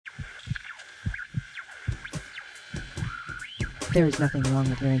There is nothing wrong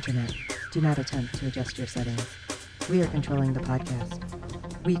with your internet. Do not attempt to adjust your settings. We are controlling the podcast.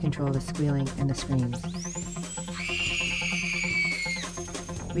 We control the squealing and the screams.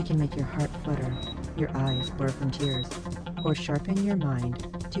 We can make your heart flutter, your eyes blur from tears, or sharpen your mind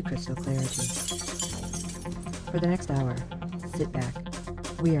to crystal clarity. For the next hour, sit back.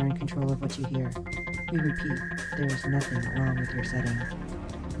 We are in control of what you hear. We repeat, there is nothing wrong with your settings.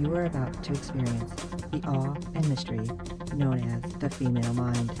 You are about to experience the awe and mystery known as the female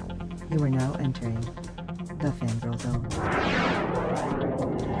mind. You are now entering the Fangirl Zone.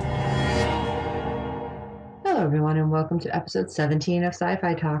 Hello, everyone, and welcome to episode 17 of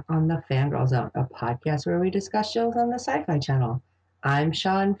Sci-Fi Talk on the Fangirl Zone, a podcast where we discuss shows on the Sci-Fi Channel. I'm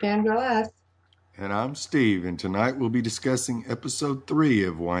Sean Fangirl S. And I'm Steve, and tonight we'll be discussing episode 3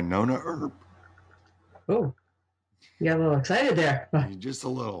 of Wynonna Earp. Oh, you got a little excited there. Just a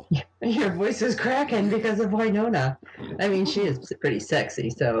little. Your voice is cracking because of Wynonna. I mean, she is pretty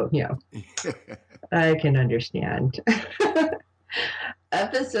sexy, so, you know, I can understand.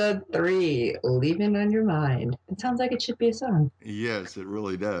 Episode 3, Leaving on Your Mind. It sounds like it should be a song. Yes, it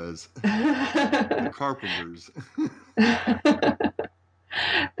really does. The Carpenters.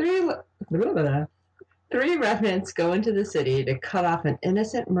 Three revenants go into the city to cut off an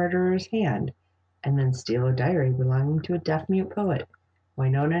innocent murderer's hand and then steal a diary belonging to a deaf-mute poet.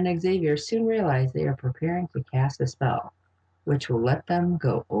 Wynonna and Xavier soon realize they are preparing to cast a spell, which will let them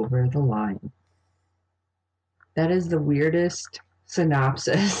go over the line. That is the weirdest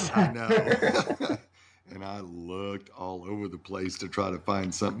synopsis. I know. And I looked all over the place to try to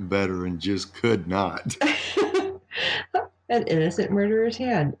find something better and just could not. An innocent murderer's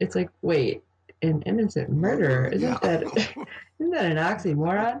hand. It's like, wait, an innocent murderer? Isn't that an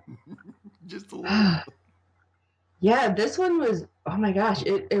oxymoron? Just a little. Yeah, this one was, oh my gosh,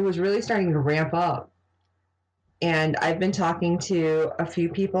 it was really starting to ramp up. And I've been talking to a few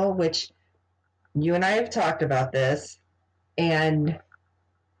people, which you and I have talked about this, and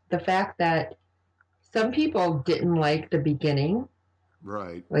the fact that some people didn't like the beginning,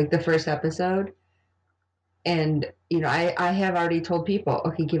 right? Like the first episode. And, you know, I have already told people,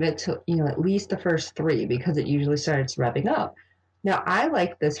 okay, give it to, you know, at least the first 3 because it usually starts revving up. Now, I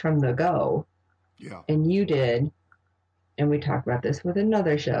like this from the go. Yeah. And you did. And we talked about this with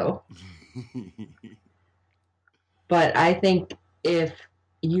another show. But I think if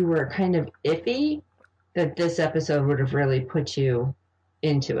you were kind of iffy, that this episode would have really put you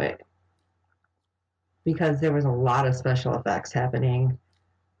into it. Because there was a lot of special effects happening.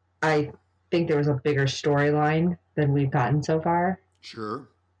 I think there was a bigger storyline than we've gotten so far. Sure.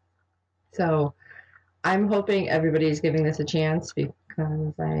 So I'm hoping everybody's giving this a chance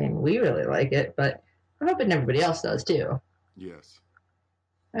because, I mean, we really like it, but I'm hoping everybody else does too. Yes.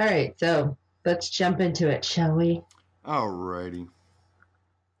 All right, so let's jump into it, shall we? Alrighty.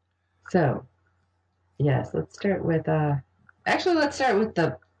 So, yes, let's start with, let's start with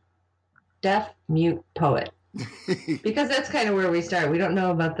the deaf-mute poet. Because that's kind of where we start. We don't know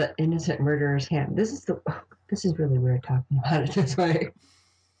about the innocent murderer's hand. This is really weird talking about it this way.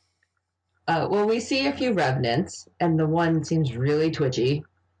 Well, we see a few revenants, and the one seems really twitchy.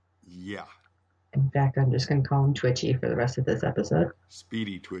 Yeah. In fact, I'm just going to call him Twitchy for the rest of this episode.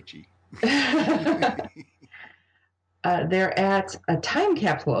 Speedy Twitchy. They're at a time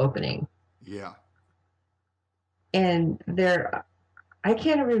capsule opening. Yeah. And I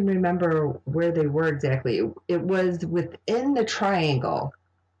can't even remember where they were exactly. It was within the triangle,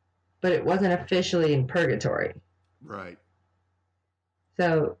 but it wasn't officially in purgatory. Right.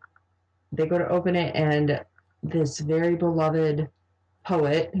 So they go to open it, and this very beloved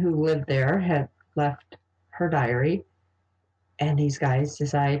poet who lived there had left her diary, and these guys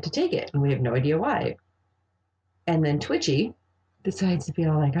decide to take it, and we have no idea why. And then Twitchy decides to be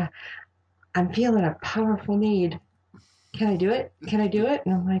all like, I'm feeling a powerful need. Can I do it? Can I do it?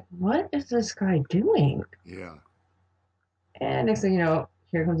 And I'm like, what is this guy doing? Yeah. And next thing you know,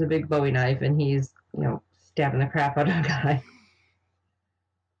 here comes a big Bowie knife, and he's, you know, stabbing the crap out of a guy.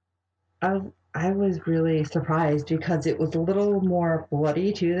 I was really surprised because it was a little more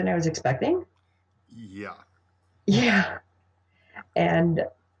bloody, too, than I was expecting. Yeah. Yeah. And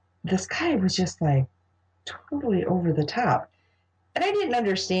this guy was just, like, totally over the top. And I didn't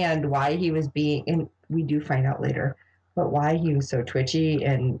understand why he was being, and we do find out later, but why he was so twitchy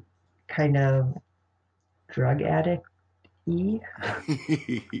and kind of drug addict-y.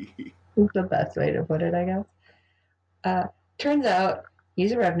 Is the best way to put it, I guess. Turns out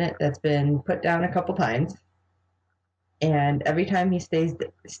he's a revenant that's been put down a couple times. And every time he stays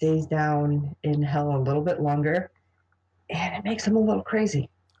down in hell a little bit longer, and it makes him a little crazy.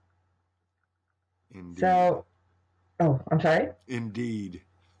 Indeed. So Oh, I'm sorry? Indeed.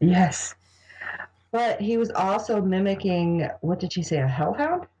 Yes. But he was also mimicking, what did she say, a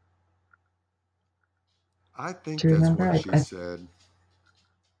hellhound? I Do think you that's remember? what she said.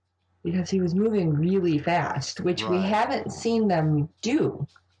 Because he was moving really fast, which we Right. haven't seen them do.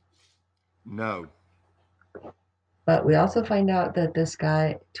 No. But we also find out that this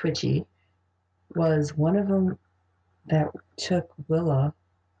guy, Twitchy, was one of them that took Willa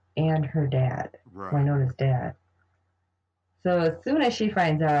and her dad, Right. Winona's dad. So as soon as she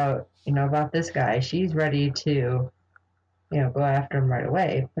finds out, about this guy, she's ready to, go after him right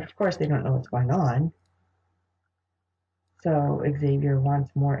away. But of course, they don't know what's going on. So Xavier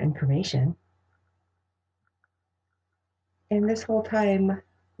wants more information. And this whole time,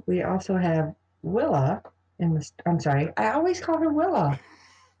 we also have Willa in this. I'm sorry, I always call her Willa.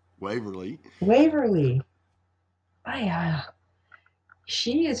 Waverly. Waverly.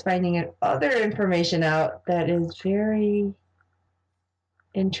 She is finding other information out that is very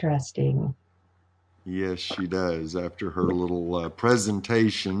interesting. Yes, she does. After her little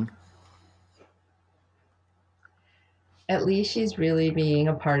presentation. At least she's really being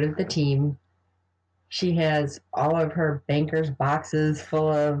a part of the team. She has all of her banker's boxes full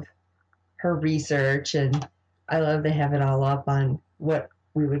of her research, and I love they have it all up on what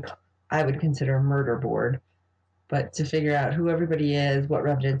I would consider a murder board, but to figure out who everybody is, what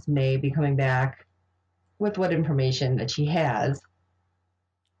revenants may be coming back, with what information that she has.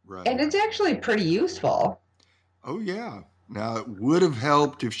 Right. And it's actually pretty useful. Oh, yeah. Now, it would have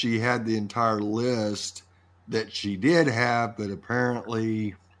helped if she had the entire list that she did have, but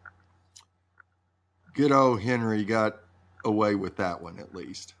apparently, good old Henry got away with that one at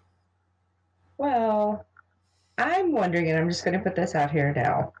least. Well, I'm wondering, and I'm just going to put this out here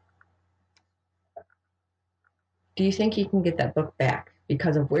now. Do you think he can get that book back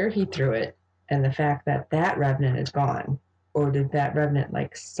because of where he threw it and the fact that that revenant is gone? Or did that revenant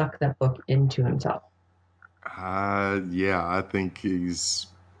like suck that book into himself? Yeah, I think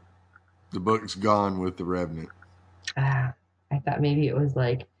the book's gone with the Revenant. I thought maybe it was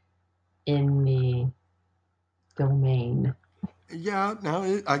like in the domain. Yeah,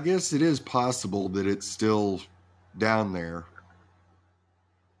 no, I guess it is possible that it's still down there.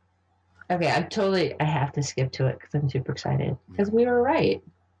 Okay, I have to skip to it because I'm super excited because we were right.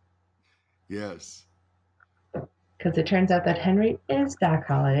 Yes. Because it turns out that Henry is Doc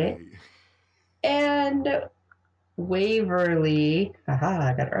Holliday. And Waverly,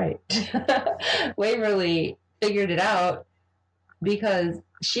 I got it right. Waverly figured it out because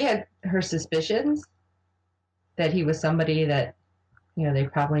she had her suspicions that he was somebody that, they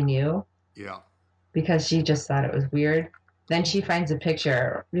probably knew. Yeah. Because she just thought it was weird. Then she finds a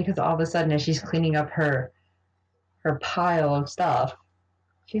picture because all of a sudden, as she's cleaning up her pile of stuff,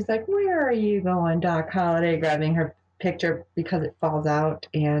 she's like, "Where are you going, Doc Holliday?" Grabbing her picture because it falls out,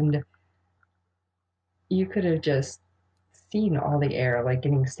 and you could have just seen all the air like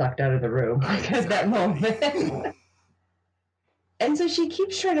getting sucked out of the room because that moment. And so she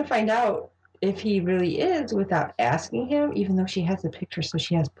keeps trying to find out if he really is without asking him, even though she has the picture, so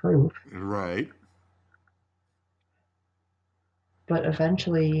she has proof. Right. But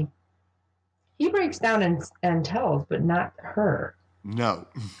eventually, he breaks down and tells, but not her. No.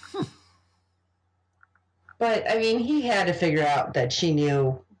 But I mean, he had to figure out that she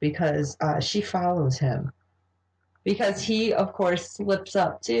knew because she follows him. Because he, of course, slips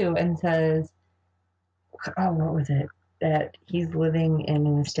up too and says, "Oh, what was it? That he's living in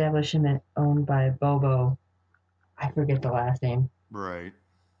an establishment owned by Bobo. I forget the last name. Right.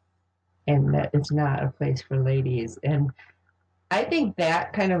 And that it's not a place for ladies." And I think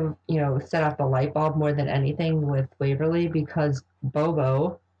that kind of, set off the light bulb more than anything with Waverly because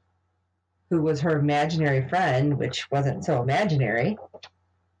Bobo, who was her imaginary friend, which wasn't so imaginary.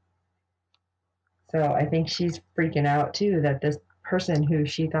 So I think she's freaking out too that this person who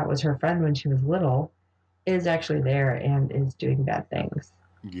she thought was her friend when she was little is actually there and is doing bad things.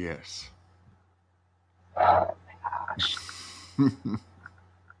 Yes. Oh my gosh.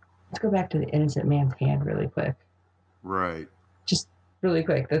 Let's go back to the innocent man's hand really quick. Right. Just really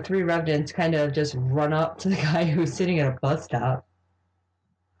quick. The three revenants kind of just run up to the guy who's sitting at a bus stop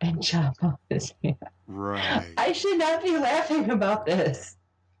and chop off his hand. Right. I should not be laughing about this.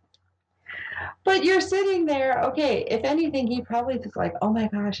 But you're sitting there, okay, if anything, he probably was like, "Oh my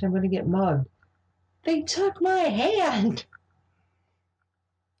gosh, I'm going to get mugged. They took my hand."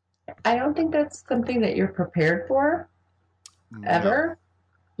 I don't think that's something that you're prepared for, ever.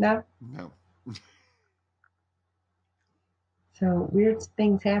 No? No. So weird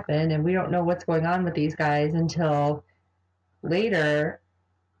things happen, and we don't know what's going on with these guys until later.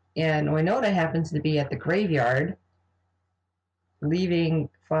 And Winona happens to be at the graveyard, leaving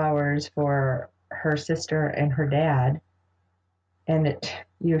flowers for her sister and her dad. And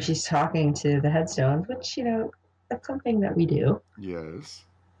she's talking to the headstones, which, that's something that we do. Yes.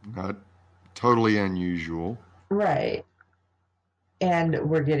 Not totally unusual. Right. And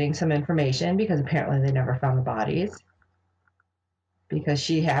we're getting some information because apparently they never found the bodies. Because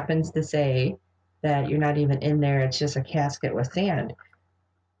she happens to say that you're not even in there, it's just a casket with sand,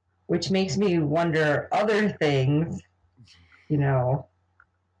 which makes me wonder other things, you know,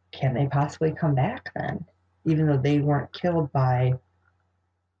 can they possibly come back then? Even though they weren't killed by,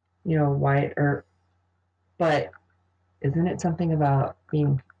 Wyatt or, but isn't it something about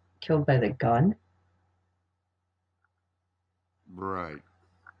being killed by the gun? Right.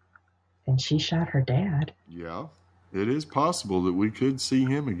 And she shot her dad. Yeah. It is possible that we could see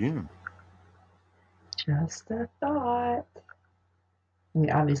him again. Just a thought. I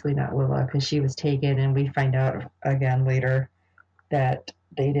mean, obviously not Willa because she was taken, and we find out again later that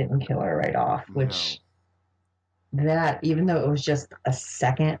they didn't kill her right off, which that, even though it was just a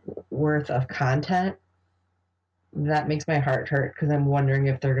second worth of content, that makes my heart hurt because I'm wondering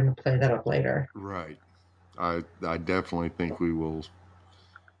if they're going to play that up later. Right. I definitely think we will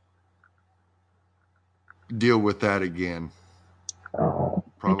deal with that again. Oh,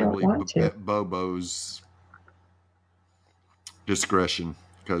 Probably I don't want to. at Bobo's discretion,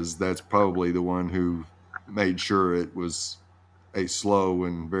 because that's probably the one who made sure it was a slow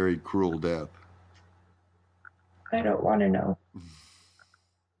and very cruel death. I don't want to know.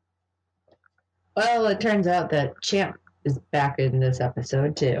 Well, it turns out that Champ is back in this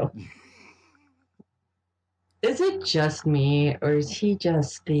episode too. Is it just me, or is he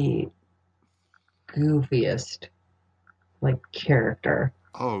just the goofiest, character?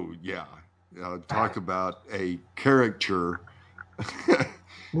 Oh, yeah. Talk about a caricature.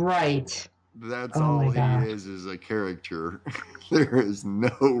 Right. That's Oh all my he gosh. is a caricature. There is no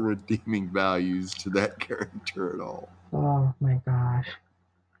redeeming values to that character at all. Oh my gosh.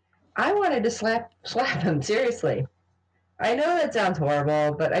 I wanted to slap him, seriously. I know that sounds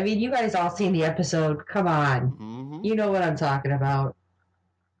horrible, but I mean, you guys all seen the episode. Come on. Mm-hmm. You know what I'm talking about.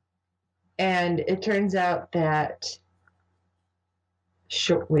 And it turns out that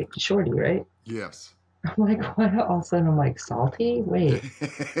Shorty, right? Yes. I'm like, what? All of a sudden, I'm like, salty? Wait.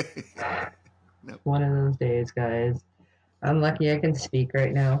 Nope. One of those days, guys. I'm lucky I can speak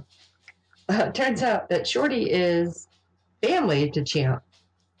right now. Turns out that Shorty is family to Champ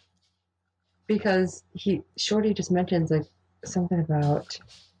because Shorty just mentions something about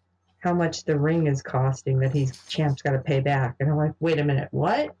how much the ring is costing that Champ's got to pay back, and I'm like, wait a minute,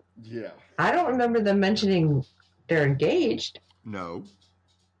 what? Yeah. I don't remember them mentioning they're engaged. No.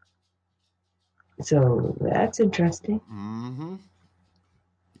 So that's interesting. Mm-hmm.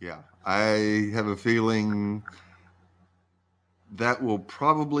 Yeah. I have a feeling that will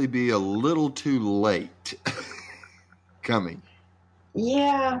probably be a little too late coming.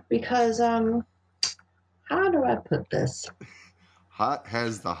 Yeah, because how do I put this? Hot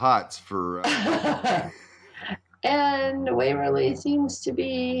has the hots for and Waverly seems to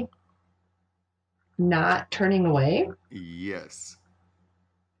be not turning away. Yes.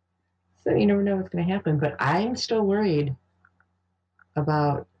 So you never know what's going to happen, but I'm still worried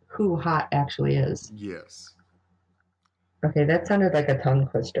about who Hot actually is. Yes. Okay, that sounded like a tongue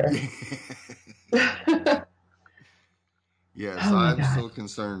twister. Yes, Oh I'm still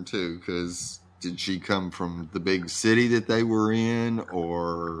concerned too, because did she come from the big city that they were in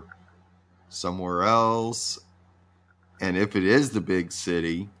or somewhere else? And if it is the big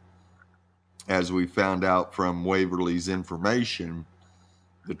city, as we found out from Waverly's information,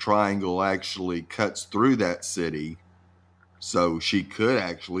 the triangle actually cuts through that city, so she could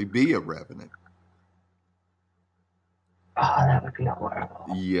actually be a revenant. Oh, that would be horrible.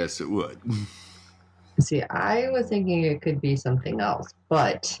 Yes, it would. See, I was thinking it could be something else,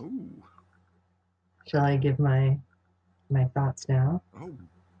 but shall I give my thoughts now? Oh,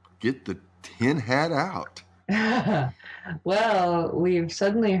 get the tin hat out. Well, we've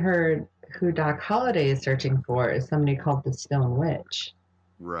suddenly heard who Doc Holliday is searching for is somebody called the Stone Witch.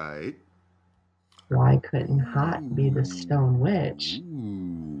 Right. Why couldn't Hot be the Stone Witch?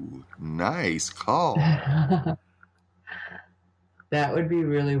 Ooh, nice call. That would be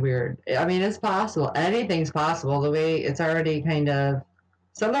really weird. I mean, it's possible. Anything's possible. The way it's already kind of,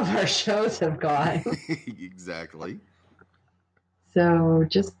 some of our shows have gone. Exactly. So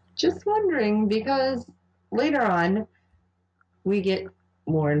just wondering, because later on we get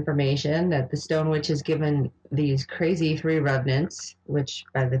more information that the Stone Witch has given these crazy 3 revenants, which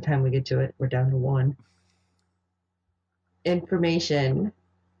by the time we get to it, we're down to 1. Information,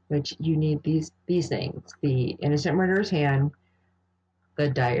 which you need these things: the innocent murderer's hand,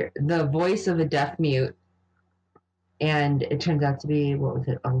 the voice of a deaf mute, and it turns out to be, what was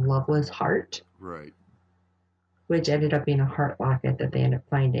it, a loveless heart, Right. which ended up being a heart locket that they end up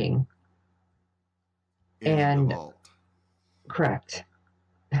finding. In the And vault. correct,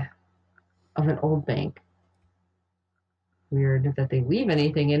 of an old bank. Weird that they leave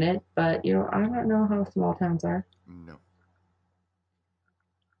anything in it, but I don't know how small towns are. No.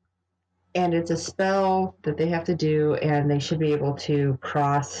 And it's a spell that they have to do, and they should be able to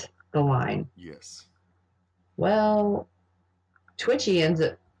cross the line. Yes. Well, Twitchy ends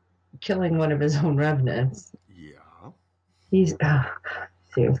up killing one of his own revenants. Yeah. He's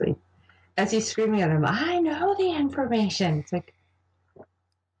seriously, as he's screaming at him, I know the information. It's like,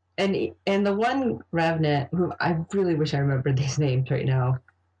 and the one revenant who I really wish I remembered these names right now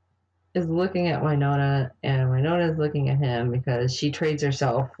is looking at Winona, and Winona is looking at him because she trades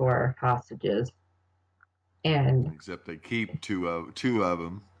herself for hostages. And except they keep two of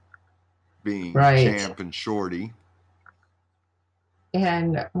them, being right. Champ and Shorty.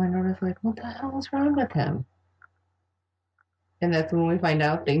 And Winona's like, what the hell is wrong with him? And that's when we find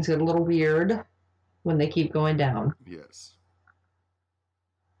out things get a little weird when they keep going down. Yes.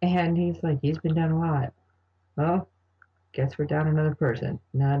 And he's like, he's been down a lot. Well, guess we're down another person.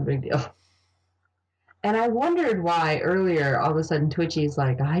 Not a big deal. And I wondered why earlier, all of a sudden, Twitchy's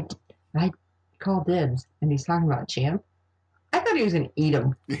like, I call dibs. And he's talking about Champ. I thought he was going to eat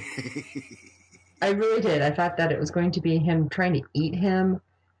him. I really did. I thought that it was going to be him trying to eat him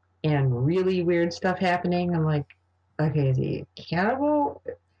and really weird stuff happening. I'm like, okay, is he cannibal?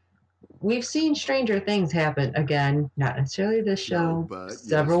 We've seen stranger things happen again, not necessarily this show, no, but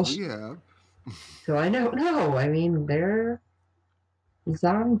several. Yes, we have. So I don't know. I mean, they're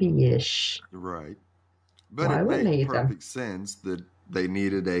zombie-ish. Right. But Why it wouldn't they made eat them? perfect sense that they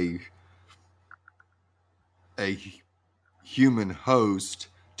needed a human host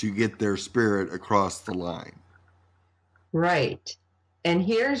to get their spirit across the line. Right. And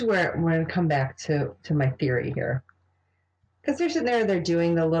here's where I'm going to come back to my theory here. Because they're sitting there, they're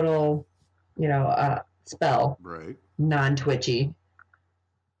doing the little, spell. Right. Non-twitchy.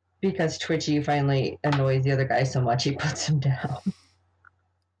 Because Twitchy finally annoys the other guy so much, he puts him down.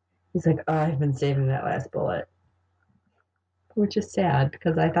 He's like, oh, I've been saving that last bullet. Which is sad,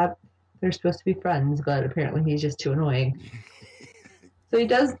 because I thought they're supposed to be friends, but apparently he's just too annoying. So he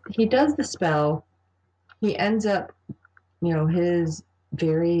does the spell. He ends up, his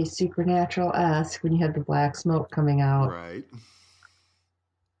very supernatural-esque when you had the black smoke coming out. Right.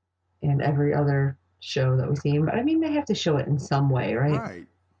 And every other show that we've seen. But I mean, they have to show it in some way, right? Right.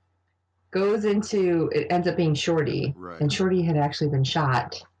 It ends up being Shorty. Right. And Shorty had actually been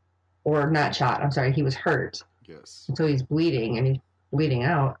shot. Or not shot, I'm sorry, he was hurt. Yes. And so he's bleeding, and he's bleeding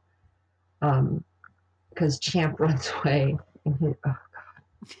out. Because Champ runs away. And oh, God.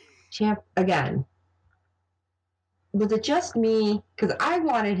 Champ, again. Was it just me? Because I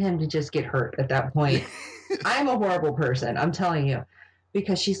wanted him to just get hurt at that point. I'm a horrible person, I'm telling you.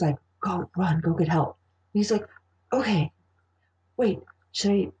 Because she's like, go, run, go get help. And he's like, okay, wait,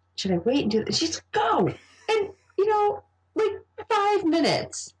 should I wait and do this? She's like, go. And, 5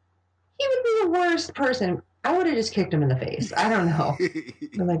 minutes. He would be the worst person. I would have just kicked him in the face. I don't know.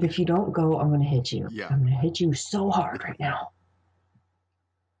 But like, if you don't go, I'm going to hit you. Yeah. I'm going to hit you so hard right now.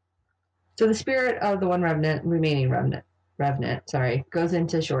 So the spirit of the one remaining revenant, goes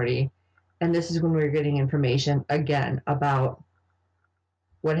into Shorty. And this is when we're getting information again about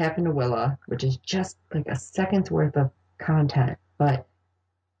what happened to Willa, which is just like a second's worth of content, but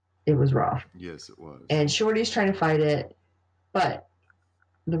it was rough. Yes, it was. And Shorty's trying to fight it, but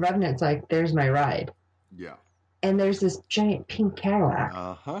the Revenant's like, there's my ride. Yeah. And there's this giant pink Cadillac.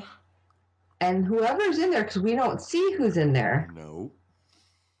 Uh-huh. And whoever's in there, because we don't see who's in there, No.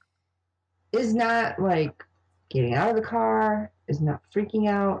 is not like getting out of the car, is not freaking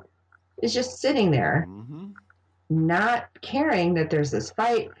out, is just sitting there, not caring that there's this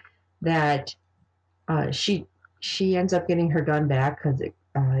fight, that she ends up getting her gun back because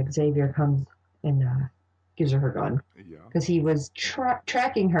Xavier comes and gives her gun. Yeah. Because he was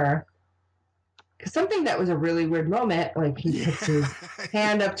tracking her. Because something that was a really weird moment, like he puts his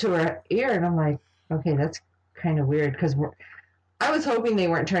hand up to her ear, and I'm like, okay, that's kind of weird. Because I was hoping they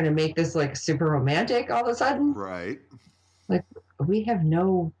weren't trying to make this like super romantic all of a sudden. Right. Like, we have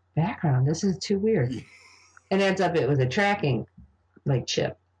no background. This is too weird. And ends up it was a tracking like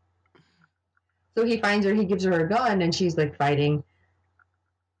chip. So he finds her, he gives her a gun, and she's like fighting.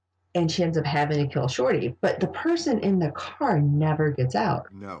 And she ends up having to kill Shorty. But the person in the car never gets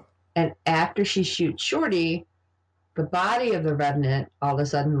out. No. And after she shoots Shorty, the body of the Revenant all of a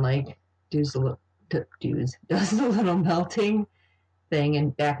sudden like does a little melting, thing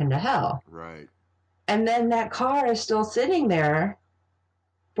and back into hell. Right. And then that car is still sitting there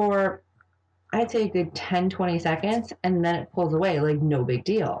for, I'd say, a good 10, 20 seconds, and then it pulls away like no big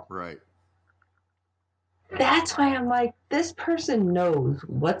deal. Right. That's why I'm like, this person knows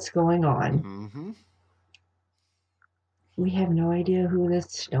what's going on. Mm-hmm. We have no idea who this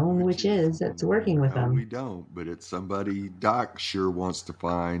stone witch is that's working with No, them. we don't, but it's somebody Doc sure wants to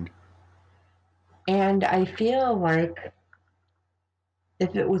find. And I feel like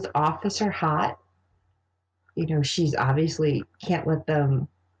if it was Officer Hot, she's obviously can't let them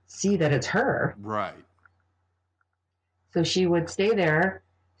see that it's her. Right. So she would stay there,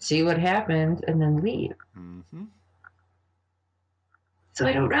 see what happens, and then leave. Mm-hmm. So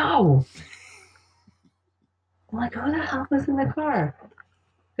I don't know. I'm like, who the hell was in the car?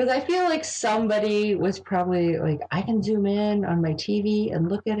 Because I feel like somebody was probably like, I can zoom in on my TV and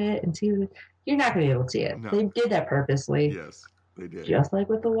look at it and see. You're not going to be able to see it. No. They did that purposely. Yes, they did. Just like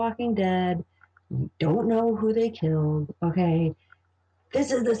with The Walking Dead. You don't know who they killed. Okay.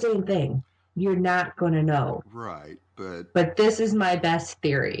 This is the same thing. You're not going to know. Right, But this is my best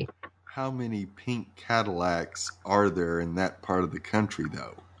theory. How many pink Cadillacs are there in that part of the country,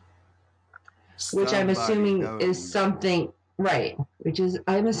 though? Which I'm assuming is something, right,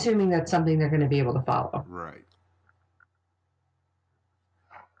 I'm assuming that's something they're going to be able to follow. Right.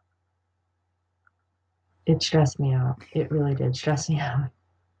 It stressed me out. It really did stress me out.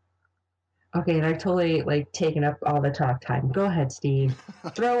 Okay, and I've totally taken up all the talk time. Go ahead, Steve.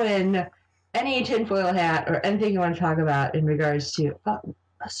 Throw in any tinfoil hat or anything you want to talk about in regards to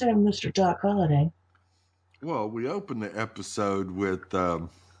Sir Mr. Doc Holliday. Well, we opened the episode with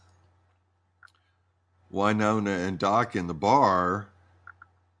Winona and Doc in the bar,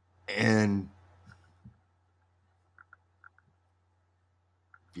 and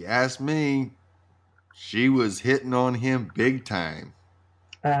if you ask me, she was hitting on him big time.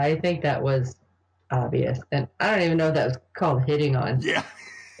 I think that was obvious, and I don't even know if that was called hitting on. Yeah.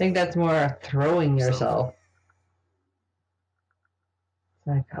 I think that's more throwing yourself. It's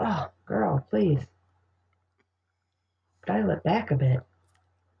like, oh, girl, please dial it back a bit.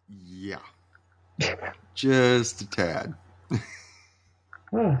 Yeah. Just a tad.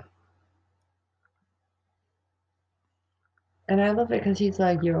 Oh. And I love it because he's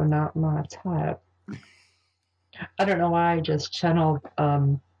like, you're not my type. I don't know why I just channeled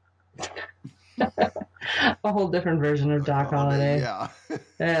a whole different version of Doc Holliday. Yeah.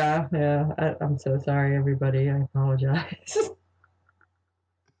 Yeah. I'm so sorry, everybody. I apologize.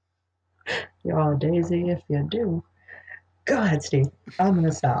 You're all Daisy if you do. Go ahead, Steve. I'm going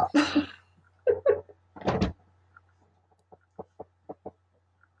to stop.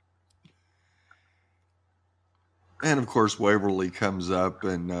 And of course, Waverly comes up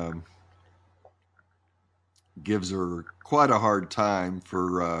and gives her quite a hard time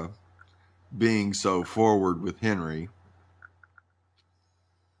for being so forward with Henry.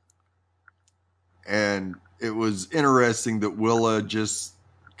 And it was interesting that Willa just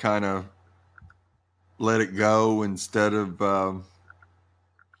kind of let it go instead of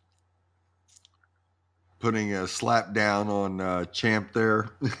putting a slap down on Champ there.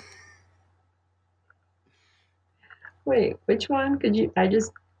 Wait, which one?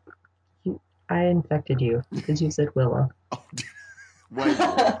 I infected you because you said Willa. Oh,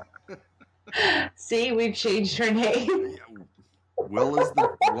 Waverly. See, we've changed her name. Willa's the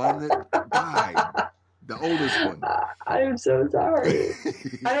one that died. The oldest one. I'm so sorry.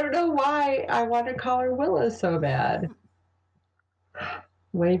 I don't know why I want to call her Willa so bad.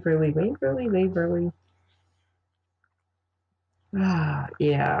 Waverly.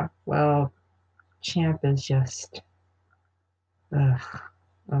 Yeah. Well, Champ is just.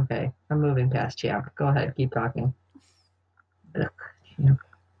 Okay, I'm moving past Champ. Go ahead, keep talking. Champ.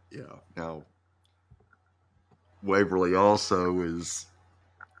 Yeah. Now, Waverly also is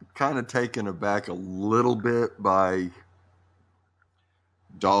kind of taken aback a little bit by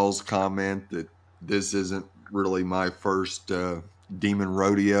Doll's comment that this isn't really my first demon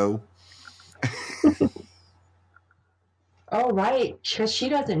rodeo. Oh, right. Because she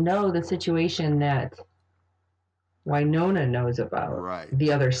doesn't know the situation that Winona knows about. Right.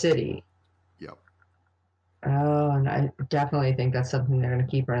 The other city. Yep. Oh, and I definitely think that's something they're going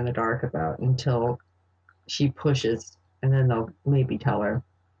to keep her in the dark about until she pushes, and then they'll maybe tell her.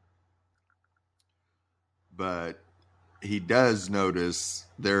 But he does notice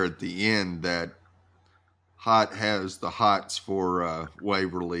there at the end that Hot has the hots for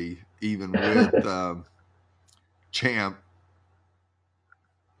Waverly, even with Champ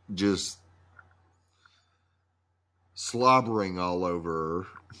just slobbering all over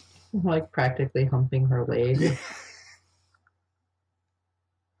her. Like practically humping her leg.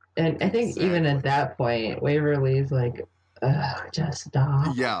 And I think even at that point, Waverly's like, ugh, just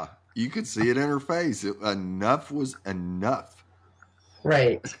stop. Yeah, you could see it in her face. Enough was enough.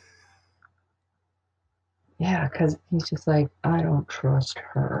 Right. Yeah, because he's just like, I don't trust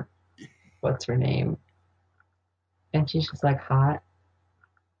her. What's her name? And she's just like, hot.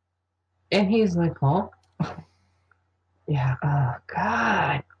 And he's like, huh? Yeah, oh,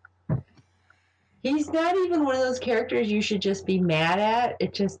 God. He's not even one of those characters you should just be mad at.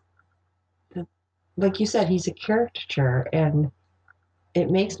 It just, like you said, he's a caricature, and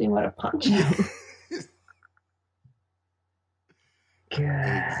it makes me want to punch him.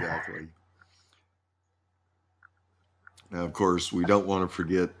 Exactly. Now, of course, we don't want to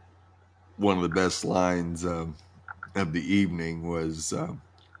forget one of the best lines of the evening was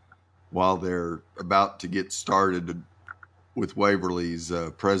while they're about to get started with Waverly's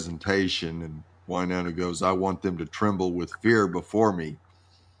presentation, and Winona goes, I want them to tremble with fear before me.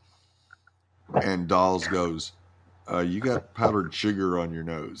 And Dolls goes, you got powdered sugar on your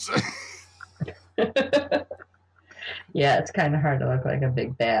nose. Yeah, it's kind of hard to look like a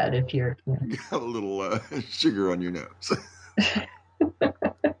big bad if you're. You know. You got a little sugar on your nose.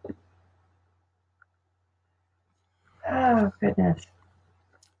 Oh, goodness.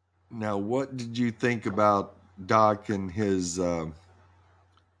 Now, what did you think about Doc and his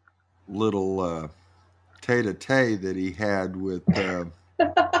little tete-a-tete that he had with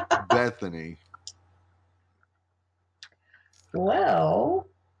Bethany? Well,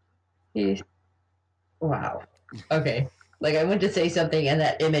 he's. Wow. Okay. Like, I went to say something, and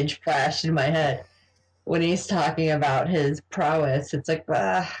that image flashed in my head. When he's talking about his prowess, it's like,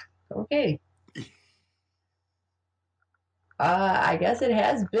 okay. I guess it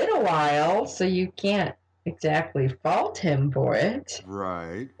has been a while, so you can't exactly fault him for it.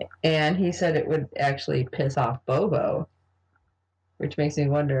 Right. And he said it would actually piss off Bobo, which makes me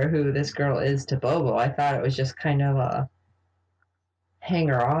wonder who this girl is to Bobo. I thought it was just kind of a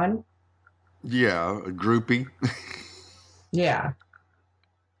hanger on. Yeah, a groupie. Yeah.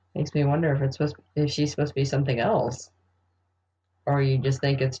 Makes me wonder if she's supposed to be something else. Or you just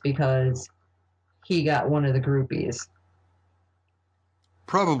think it's because he got one of the groupies.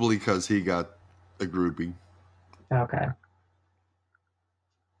 Probably because he got a groupie. Okay.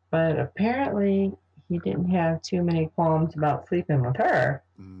 But apparently he didn't have too many qualms about sleeping with her.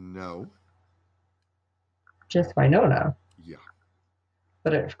 No. Just Winona. Yeah.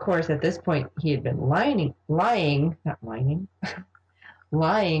 But of course, at this point, he had been lying to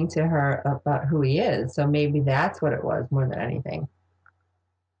her about who he is. So maybe that's what it was more than anything.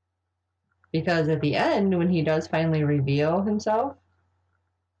 Because at the end, when he does finally reveal himself,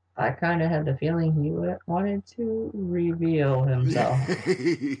 I kind of had the feeling he wanted to reveal himself.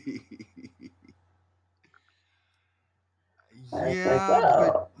 Yeah, like,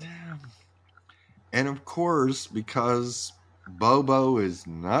 well. but and of course, because Bobo is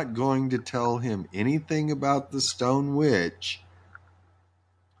not going to tell him anything about the Stone Witch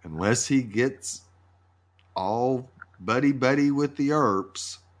unless he gets all buddy with the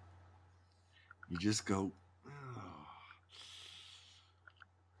Earps. You just go, oh,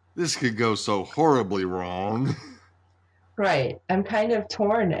 this could go so horribly wrong. Right. I'm kind of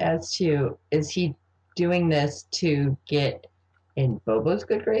torn as to, is he doing this to get in Bobo's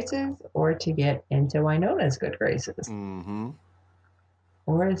good graces or to get into Winona's good graces? Mm-hmm.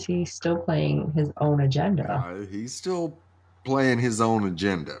 Or is he still playing his own agenda? He's still playing his own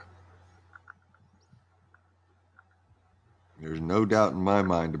agenda. There's no doubt in my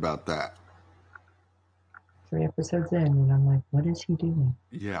mind about that. 3 episodes in, and I'm like, what is he doing?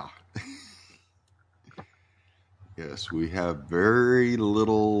 Yeah. Yes, we have very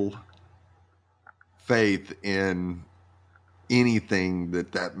little faith in anything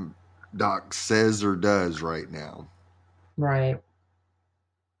that Doc says or does right now. Right.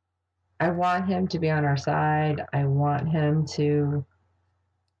 I want him to be on our side. I want him to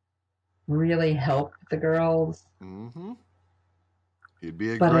really help the girls. Mm-hmm. He'd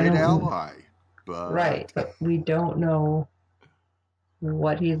be a great ally. But... Right, but we don't know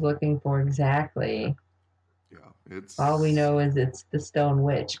what he's looking for exactly. Yeah, all we know is it's the Stone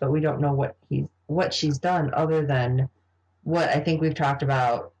Witch, but we don't know what she's done other than what I think we've talked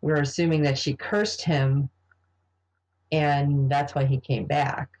about. We're assuming that she cursed him, and that's why he came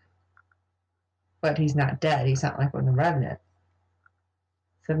back. But he's not dead. He's not like one of the Revenants.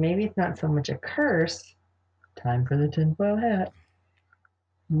 So maybe it's not so much a curse. Time for the tinfoil hat.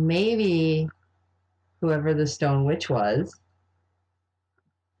 Maybe whoever the Stone Witch was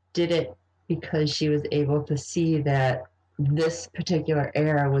did it because she was able to see that this particular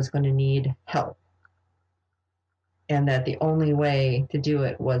era was going to need help. and that the only way to do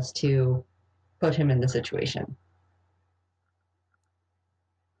it was to put him in the situation.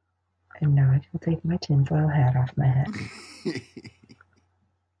 And now I will take my tinfoil hat off my head.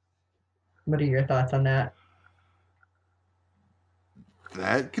 What are your thoughts on that?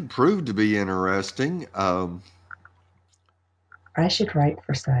 That could prove to be interesting. I should write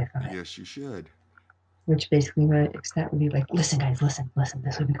for sci-fi. Yes, you should. Which basically my extent would be like, listen, guys, listen,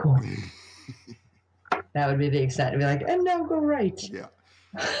 this would be cool. That would be the extent. It'd be like, and now go write. Yeah.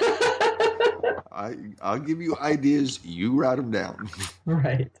 I'll give you ideas. You write them down.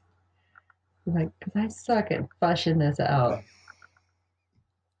 Right. Like, because I suck at fleshing this out.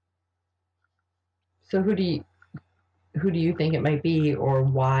 So who do you think it might be, or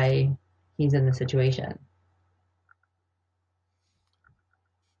why he's in the situation?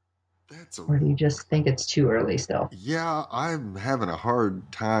 Or do you just think it's too early still? Yeah, I'm having a hard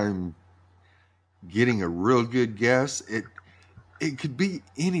time getting a real good guess. It could be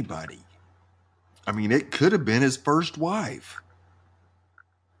anybody. I mean, it could have been his first wife.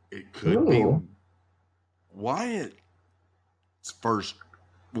 It could be Wyatt's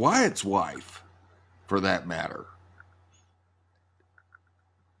wife, for that matter.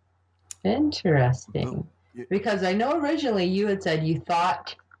 Interesting. Because I know originally you had said you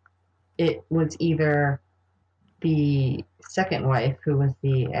thought it was either the second wife, who was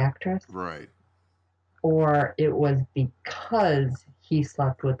the actress, right, or it was because he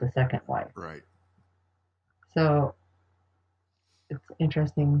slept with the second wife, right. So it's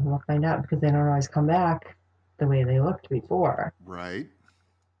interesting. We'll find out, because they don't always come back the way they looked before. Right.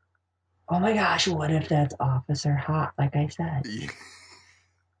 Oh my gosh, what if that's Officer Hot, like I said? Yeah.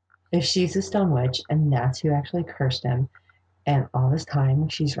 If she's a stone witch and that's who actually cursed him, and all this time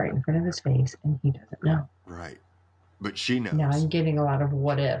she's right in front of his face and he doesn't know. Right. But she knows. Now I'm getting a lot of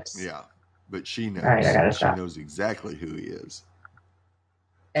what ifs. Yeah. But she knows. All right, I gotta stop. She knows exactly who he is.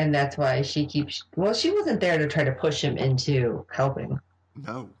 And that's why she keeps... Well, she wasn't there to try to push him into helping.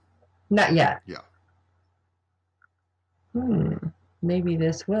 No. Not yet. Yeah. Maybe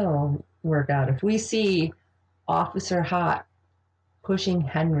this will work out. If we see Officer Hot pushing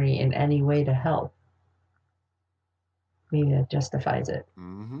Henry in any way to help, maybe that justifies it.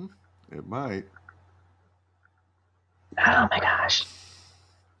 Mm-hmm. It might. Oh my gosh.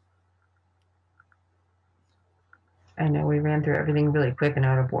 I know we ran through everything really quick and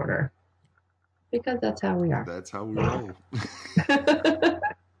out of order, because that's how we are. That's how we roll.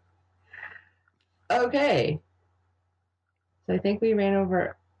 Okay. So I think we ran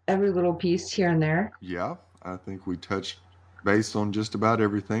over every little piece here and there. Yeah, I think we touched base on just about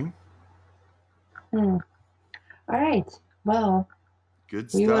everything. All right. Well, good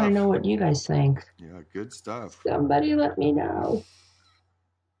stuff. We want to know what you guys think. Yeah, good stuff. Somebody let me know.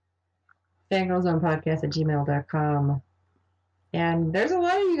 fangirlzonepodcast@gmail.com. And there's a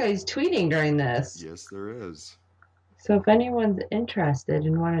lot of you guys tweeting during this. Yes, there is. So if anyone's interested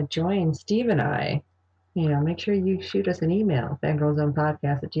and want to join Steve and I, make sure you shoot us an email,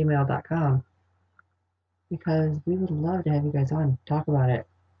 fangirlzonepodcast@gmail.com, because we would love to have you guys on, talk about it.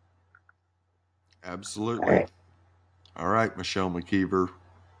 Absolutely. All right, Michelle McKeever,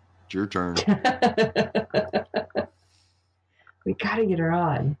 it's your turn. We got to get her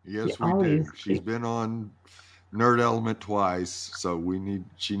on. Yes, we do. She's been on Nerd Element twice, so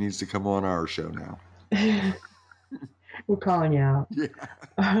she needs to come on our show now. We're calling you out. Yeah.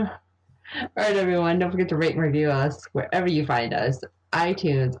 All right, everyone. Don't forget to rate and review us wherever you find us.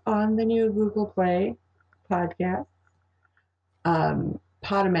 iTunes, on the new Google Play podcast.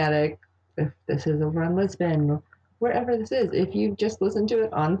 Podomatic, if this is over on Lisbon, wherever this is, if you just listen to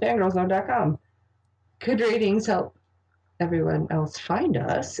it on fangirlzone.com. Good ratings help everyone else find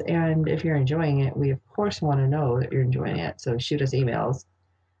us, and if you're enjoying it, we of course want to know that you're enjoying it, so shoot us emails,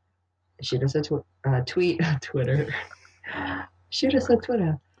 shoot us a Twitter, shoot us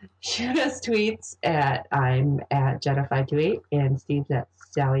tweets at I'm at Jedi528 and Steve's at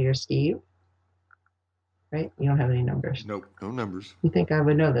Sally or Steve. Right? You don't have any numbers. Nope, no numbers. You think I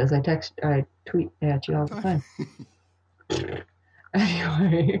would know this? I tweet at you all the time.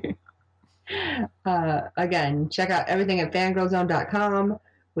 Anyway. Again, check out everything at fangirlzone.com.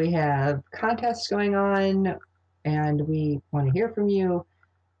 We have contests going on, and we want to hear from you.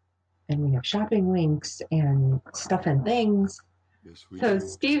 And we have shopping links and stuff and things. Yes, we do.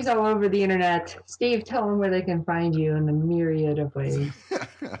 Steve's all over the internet. Steve, tell them where they can find you in a myriad of ways.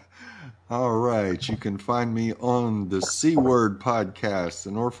 All right. You can find me on the C Word podcast,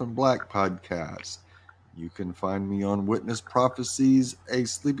 an Orphan Black podcast. You can find me on Witness Prophecies, a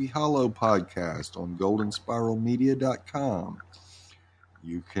Sleepy Hollow podcast on goldenspiralmedia.com.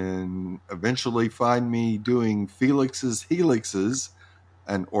 You can eventually find me doing Felix's Helixes,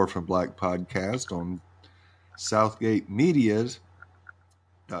 an Orphan Black podcast on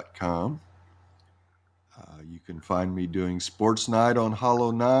southgatemedias.com. You can find me doing Sports Night on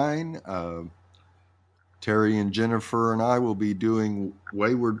Hollow 9. Terry and Jennifer and I will be doing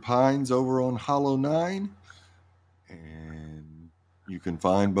Wayward Pines over on Hollow 9. And you can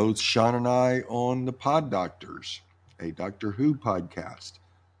find both Sean and I on the Pod Doctors, a Doctor Who podcast.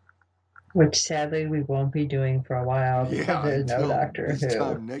 Which sadly we won't be doing for a while because there's no Doctor this Who.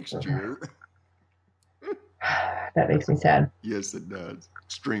 time next year. That makes me sad. Yes, it does.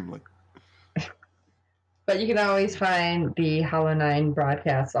 Extremely. But you can always find the Hollow 9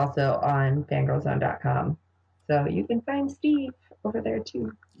 broadcasts also on fangirlzone.com. So you can find Steve over there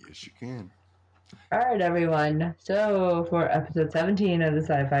too. Yes, you can. All right, everyone. So for episode 17 of the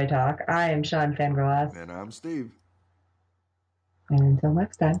Sci-Fi Talk, I am Sean Fangirl. And I'm Steve. And until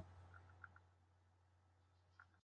next time.